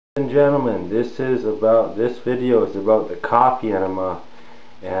And gentlemen, this video is about the coffee enema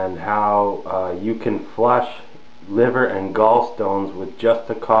and how you can flush liver and gallstones with just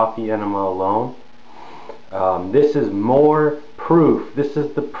the coffee enema alone. This is more proof. This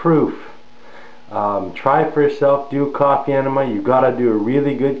is the proof. Try it for yourself. Do coffee enema. You gotta do a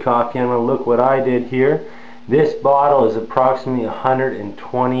really good coffee enema. Look what I did here. This bottle is approximately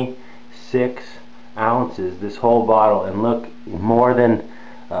 126 ounces. This whole bottle, and look, more than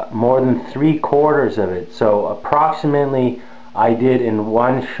 3/4 of it. So approximately I did in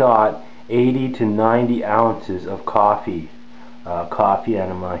one shot 80 to 90 ounces of coffee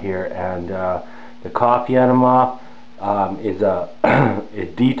enema here. And the coffee enema is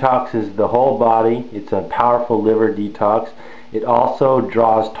it detoxes the whole body. It's a powerful liver detox. It also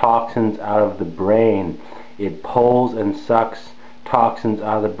draws toxins out of the brain. It pulls and sucks toxins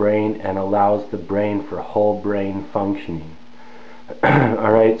out of the brain and allows the brain for whole brain functioning.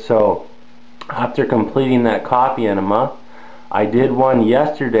 Alright, so after completing that coffee enema, I did one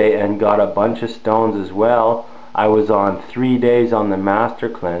yesterday and got a bunch of stones as well. I was on 3 days on the master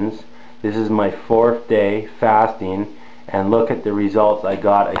cleanse. This is my 4th day fasting, and look at the results I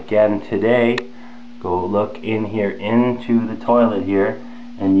got again today. Go look in here into the toilet here,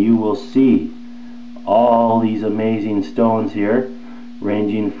 and you will see all these amazing stones here,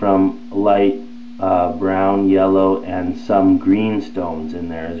 ranging from light brown, yellow, and some green stones in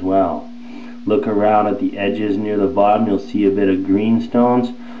there as well. Look around at the edges near the bottom, you'll see a bit of green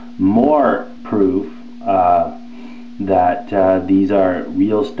stones. More proof that these are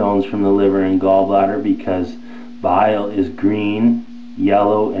real stones from the liver and gallbladder, because bile is green,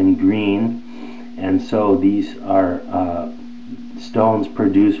 yellow, and green, and so these are stones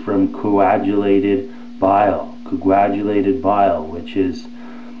produced from coagulated bile, which is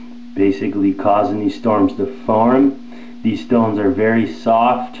basically causing these stones to form. These stones are very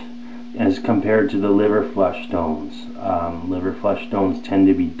soft as compared to the liver flush stones. Liver flush stones tend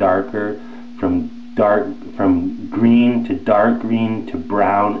to be darker, from green to dark green to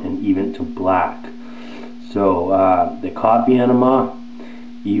brown and even to black. So the coffee enema,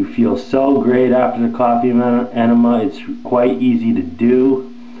 you feel so great after the coffee enema. It's quite easy to do.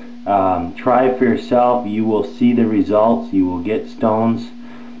 Try it for yourself. You will see the results. You will get stones.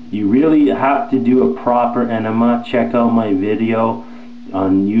 You really have to do a proper enema. Check out my video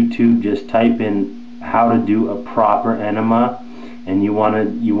on YouTube. Just type in how to do a proper enema, and you want to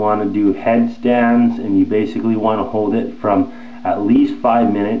do headstands, and you basically want to hold it from at least 5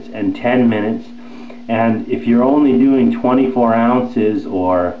 minutes and 10 minutes. And if you're only doing 24 ounces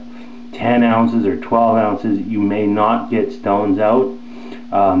or 10 ounces or 12 ounces, you may not get stones out.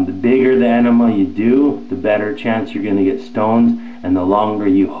 The bigger the enema you do, the better chance you're going to get stones, and the longer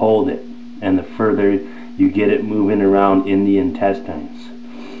you hold it, and the further you get it moving around in the intestines.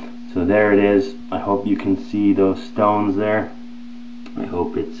 So there it is. I hope you can see those stones there. I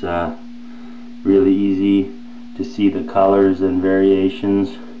hope it's really easy to see the colors and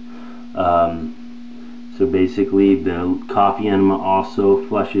variations. So basically the coffee enema also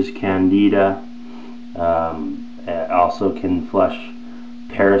flushes candida. It also can flush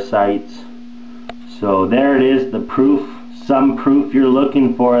parasites. So there it is, the proof, some proof you're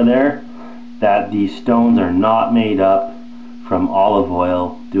looking for there, that these stones are not made up from olive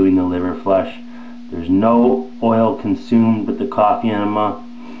oil doing the liver flush. There's no oil consumed with the coffee enema,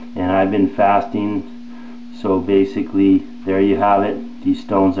 and I've been fasting. So basically there you have it. These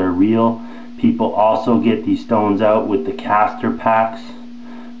stones are real. People also get these stones out with the castor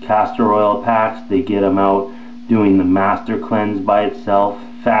oil packs. They get them out doing the master cleanse by itself,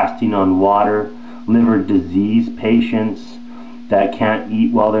 fasting on water. Liver disease patients that can't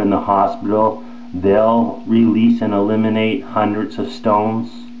eat while they're in the hospital, they'll release and eliminate hundreds of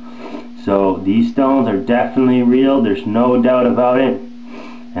stones. So these stones are definitely real. There's no doubt about it.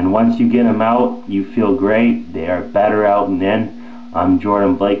 And once you get them out, you feel great. They are better out and in. I'm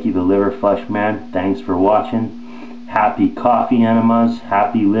Blaikie, the liver flush man. Thanks for watching. Happy coffee enemas.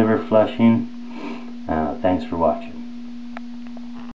 Happy liver flushing. Thanks for watching.